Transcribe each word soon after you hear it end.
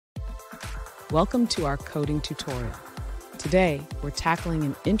Welcome to our coding tutorial. Today, we're tackling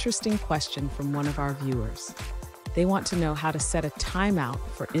an interesting question from one of our viewers. They want to know how to set a timeout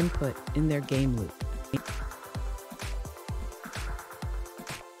for input in their game loop.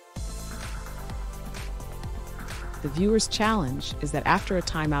 The viewer's challenge is that after a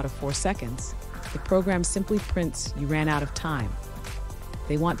timeout of 4 seconds, the program simply prints "you ran out of time."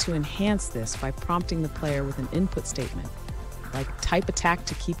 They want to enhance this by prompting the player with an input statement, like "type attack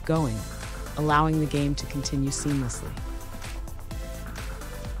to keep going," allowing the game to continue seamlessly.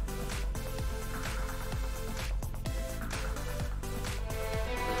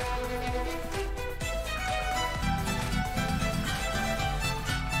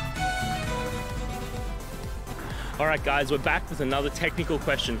 All right, guys, we're back with another technical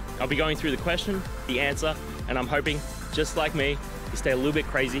question. I'll be going through the question, the answer, and I'm hoping, just like me, you stay a little bit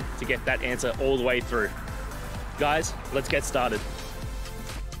crazy to get that answer all the way through. Guys, let's get started.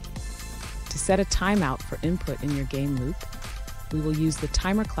 To set a timeout for input in your game loop, we will use the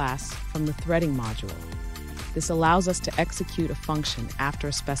timer class from the threading module. This allows us to execute a function after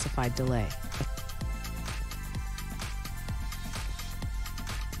a specified delay.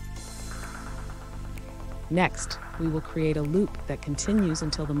 Next, we will create a loop that continues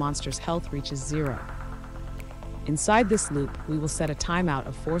until the monster's health reaches 0. Inside this loop, we will set a timeout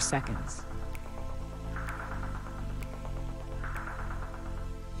of 4 seconds.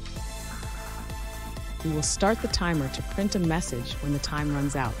 We will start the timer to print a message when the time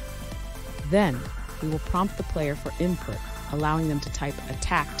runs out. Then, we will prompt the player for input, allowing them to type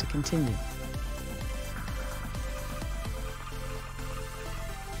 "attack" to continue.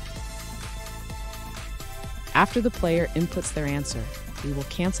 After the player inputs their answer, we will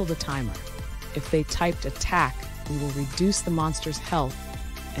cancel the timer. If they typed "attack," we will reduce the monster's health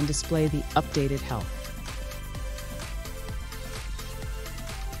and display the updated health.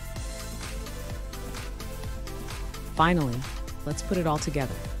 Finally, let's put it all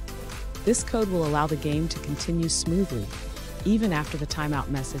together. This code will allow the game to continue smoothly, even after the timeout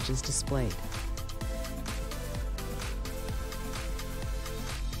message is displayed.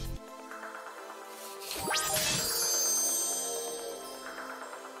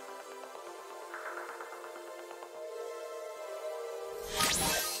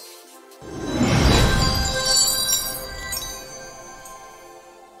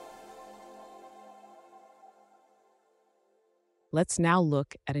 Let's now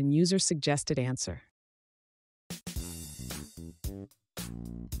look at a user-suggested answer.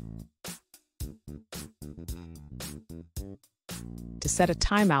 To set a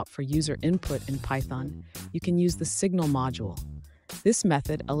timeout for user input in Python, you can use the signal module. This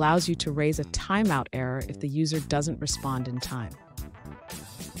method allows you to raise a timeout error if the user doesn't respond in time.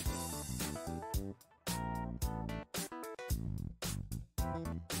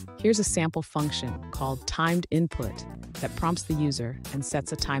 Here's a sample function called timed input that prompts the user and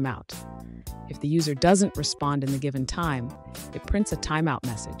sets a timeout. If the user doesn't respond in the given time, it prints a timeout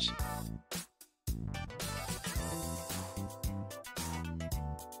message.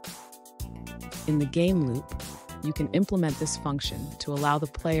 In the game loop, you can implement this function to allow the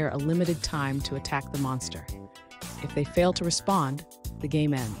player a limited time to attack the monster. If they fail to respond, the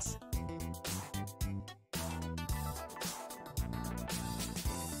game ends.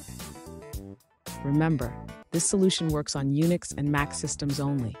 Remember, this solution works on Unix and Mac systems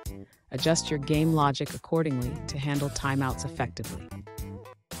only. Adjust your game logic accordingly to handle timeouts effectively.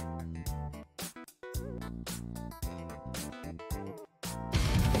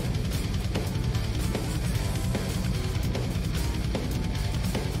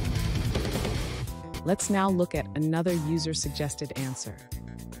 Let's now look at another user-suggested answer.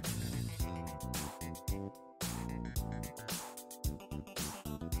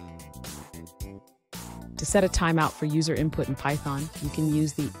 To set a timeout for user input in Python, you can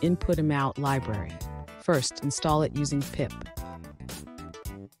use the input-amout library. First, install it using pip.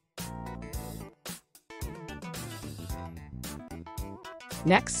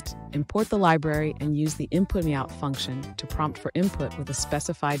 Next, import the library and use the input-amout function to prompt for input with a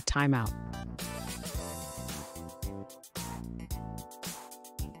specified timeout.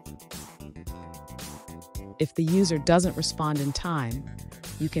 If the user doesn't respond in time,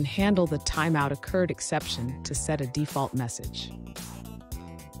 you can handle the timeout occurred exception to set a default message.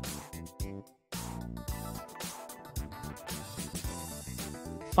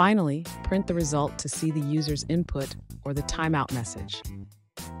 Finally, print the result to see the user's input or the timeout message.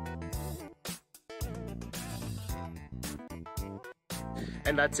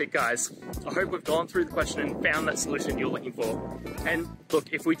 And that's it, guys. I hope we've gone through the question and found that solution you're looking for. And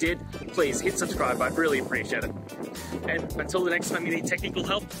look, if we did, please hit subscribe. I'd really appreciate it. And until the next time you need technical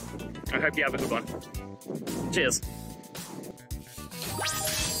help, I hope you have a good one. Cheers.